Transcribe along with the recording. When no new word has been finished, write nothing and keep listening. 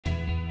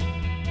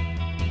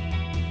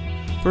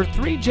For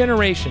 3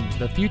 generations,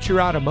 the Future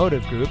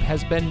Automotive Group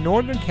has been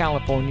Northern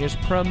California's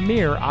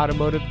premier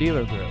automotive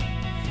dealer group.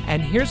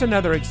 And here's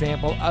another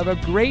example of a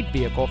great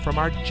vehicle from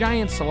our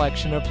giant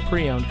selection of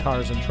pre-owned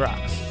cars and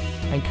trucks.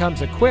 And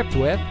comes equipped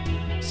with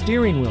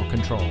steering wheel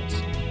controls,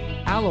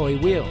 alloy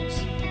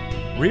wheels,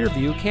 rear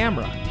view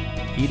camera,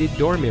 heated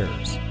door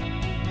mirrors,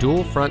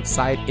 dual front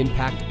side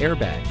impact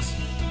airbags,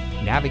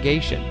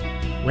 navigation,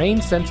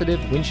 rain-sensitive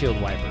windshield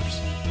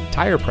wipers,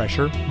 tire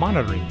pressure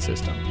monitoring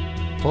system,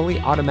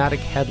 fully automatic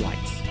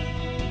headlights,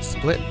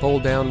 split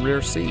fold-down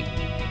rear seat,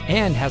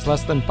 and has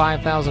less than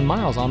 5,000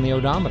 miles on the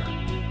odometer.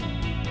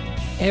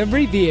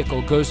 Every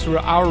vehicle goes through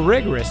our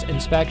rigorous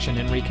inspection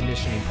and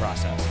reconditioning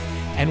process.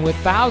 And with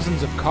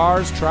thousands of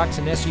cars, trucks,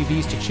 and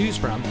SUVs to choose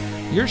from,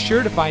 you're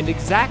sure to find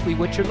exactly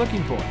what you're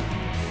looking for.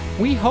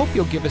 We hope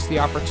you'll give us the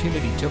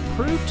opportunity to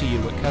prove to you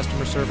what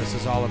customer service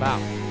is all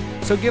about.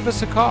 So give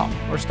us a call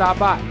or stop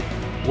by.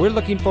 We're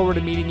looking forward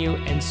to meeting you,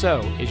 and so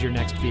is your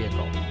next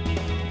vehicle.